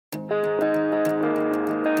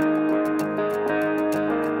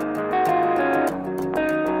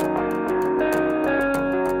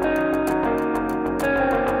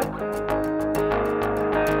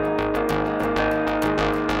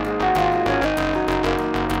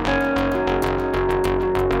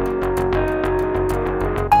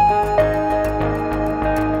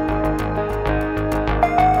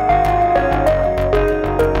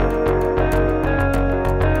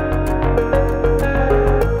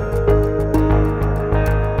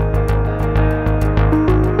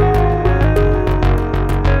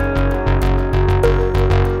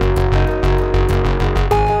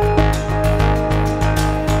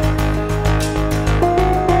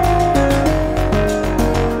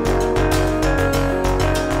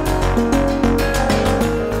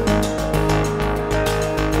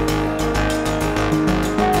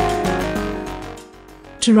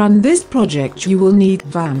To run this project you will need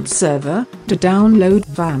VAMP server. To download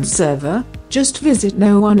VAMP server, just visit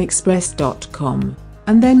no1express.com,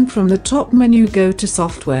 and then from the top menu go to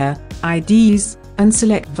Software, IDs, and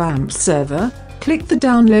select VAMP server, click the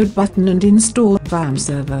download button and install VAMP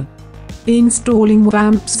server. Installing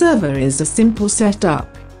VAMP server is a simple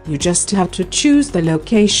setup. You just have to choose the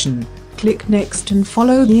location, click next and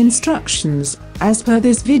follow the instructions as per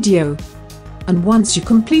this video. And once you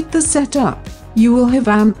complete the setup, you will have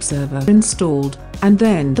VAMP server installed, and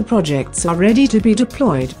then the projects are ready to be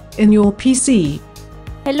deployed in your PC.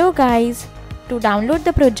 Hello guys, to download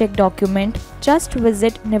the project document, just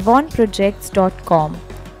visit nivonprojects.com.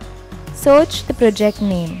 Search the project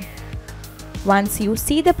name. Once you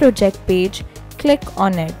see the project page, click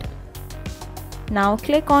on it. Now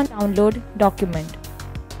click on download document.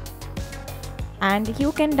 And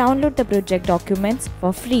you can download the project documents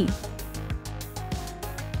for free.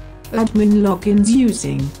 Admin logins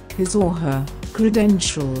using his or her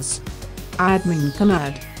credentials. Admin can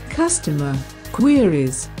add customer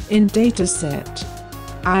queries in dataset.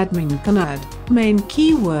 Admin can add main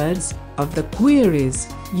keywords of the queries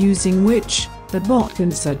using which the bot can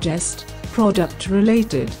suggest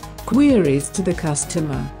product-related queries to the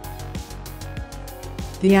customer.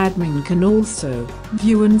 The admin can also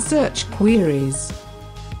view and search queries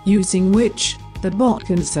using which the bot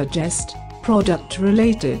can suggest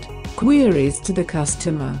product-related queries to the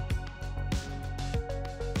customer.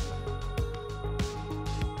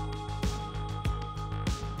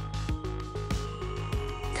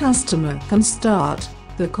 Customer can start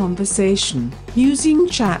the conversation using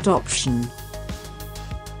chat option.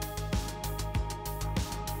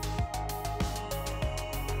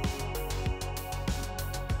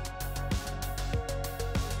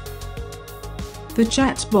 The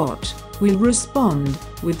chatbot will respond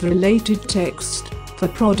with related text for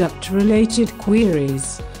product-related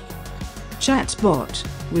queries. Chatbot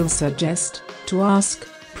will suggest to ask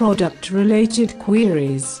product-related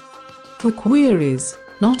queries for queries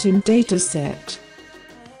not in dataset.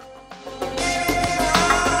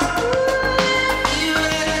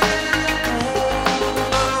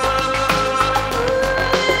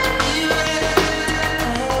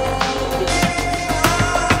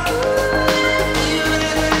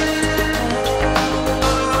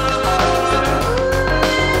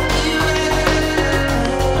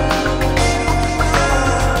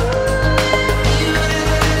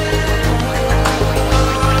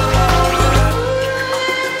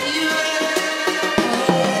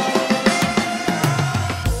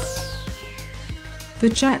 The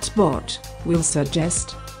chatbot will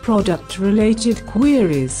suggest product-related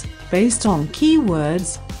queries based on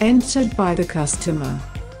keywords entered by the customer.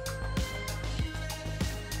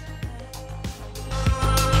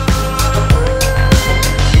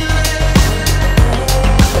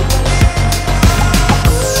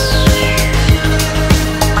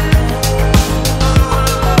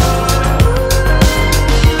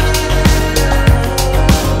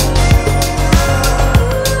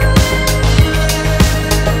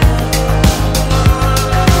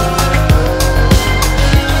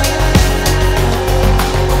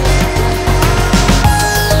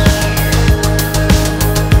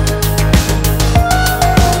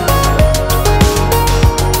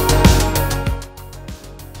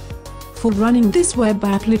 For running this web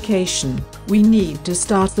application, we need to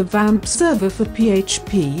start the VAMP server for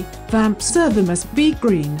PHP. VAMP server must be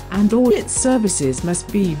green and all its services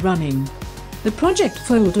must be running. The project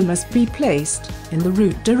folder must be placed in the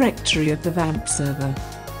root directory of the VAMP server.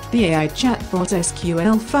 The AI chatbot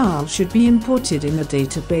SQL file should be imported in the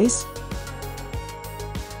database